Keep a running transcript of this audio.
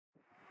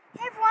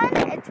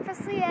it's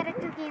Presley at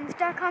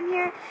ActOutGames.com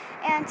here,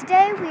 and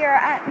today we are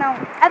at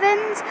Mount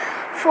Evans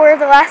for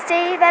the last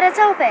day that it's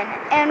open,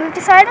 and we've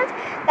decided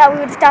that we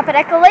would stop at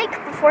Echo Lake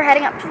before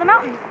heading up to the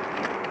mountain.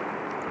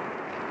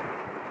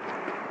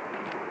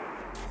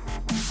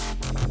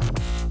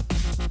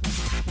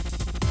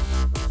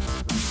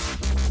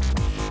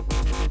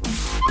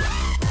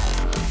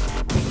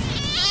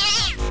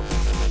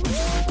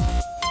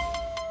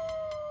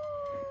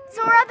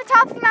 So we're at the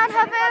top of Mount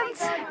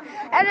Evans,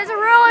 and it's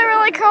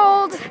really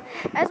cold,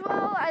 as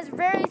well as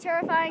very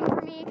terrifying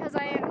for me because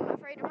I am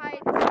afraid of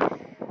heights,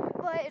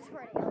 but it's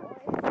pretty.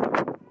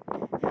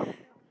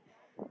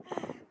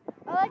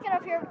 I like it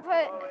up here,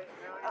 but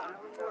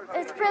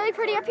it's really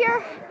pretty up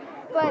here,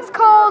 but it's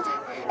cold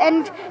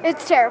and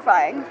it's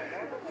terrifying.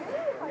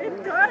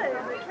 It does.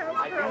 It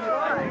counts for a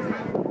lot.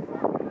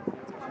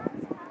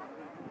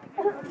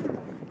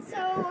 So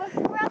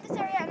we're at this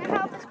area, and I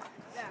have this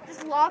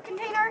log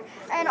container,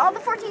 and all the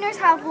 14ers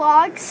have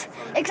logs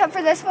except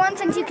for this one,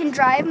 since you can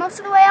drive most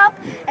of the way up,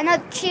 and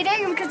that's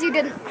cheating because you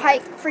didn't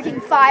hike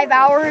freaking 5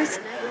 hours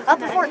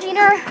up a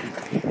 14er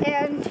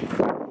and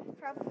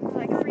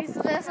probably like freeze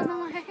to death on the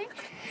way.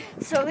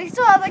 So we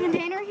still have the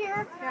container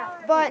here,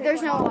 but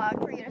there's no log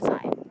for you to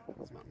sign.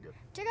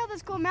 Check out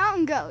this cool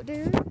mountain goat,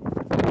 dude.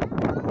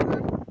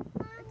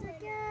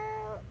 Check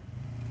out.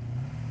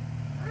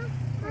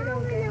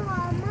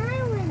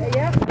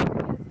 Yep.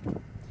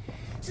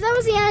 So that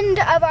was the end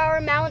of our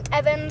Mount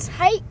Evans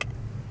hike.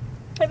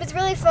 It was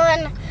really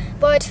fun,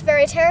 but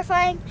very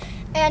terrifying.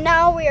 And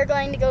now we are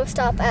going to go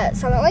stop at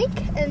Summit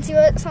Lake and see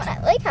what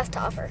Summit Lake has to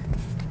offer.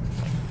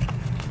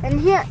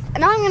 And now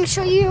I'm going to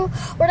show you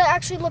what it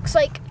actually looks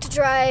like to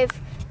drive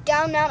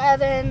down Mount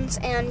Evans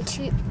and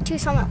to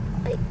Summit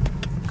Lake.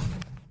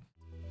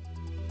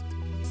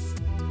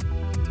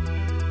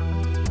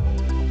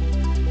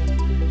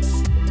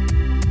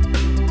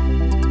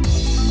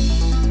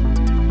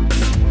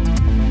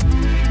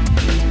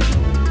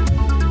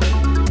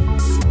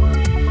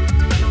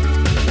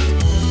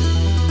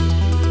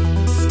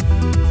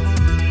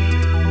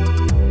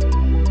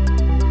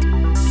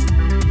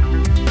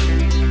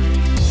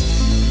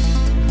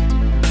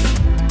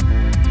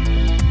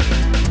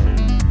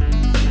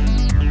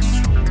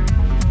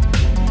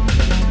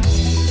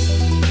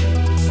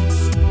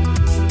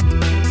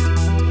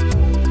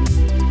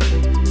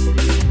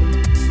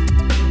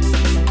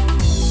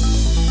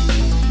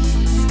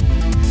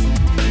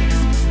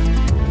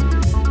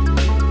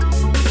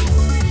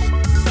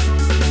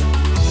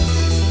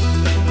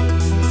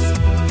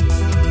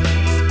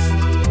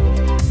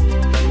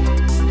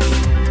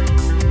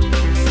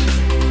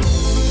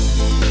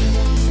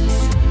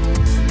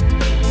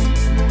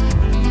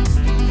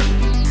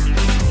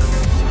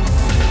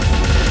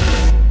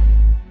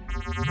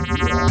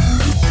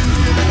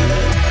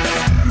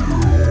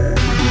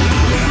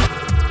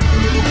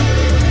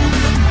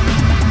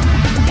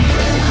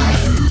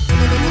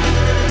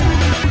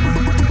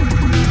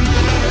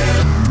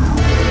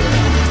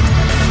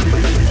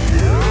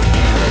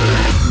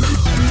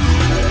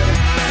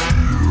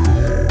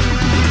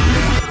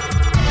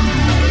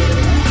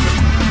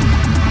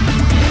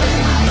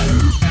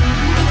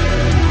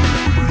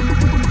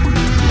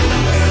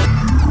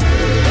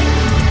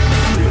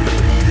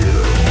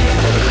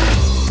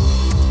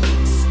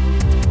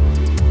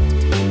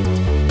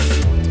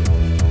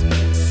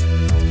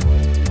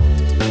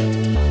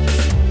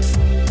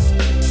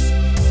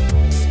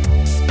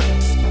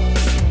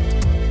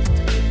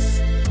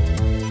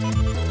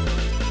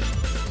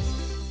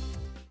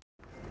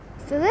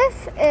 So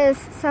this is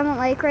Summit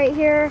Lake right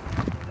here.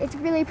 It's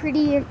really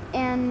pretty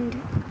and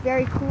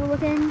very cool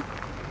looking.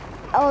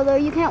 Although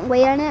you can't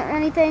wait on it or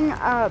anything,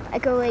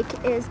 Echo Lake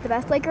is the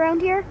best lake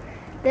around here.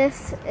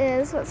 This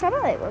is what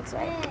Summit Lake looks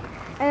like.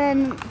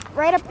 And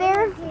right up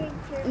there,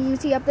 you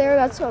see up there,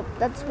 that's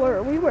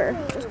where we were,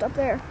 just up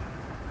there.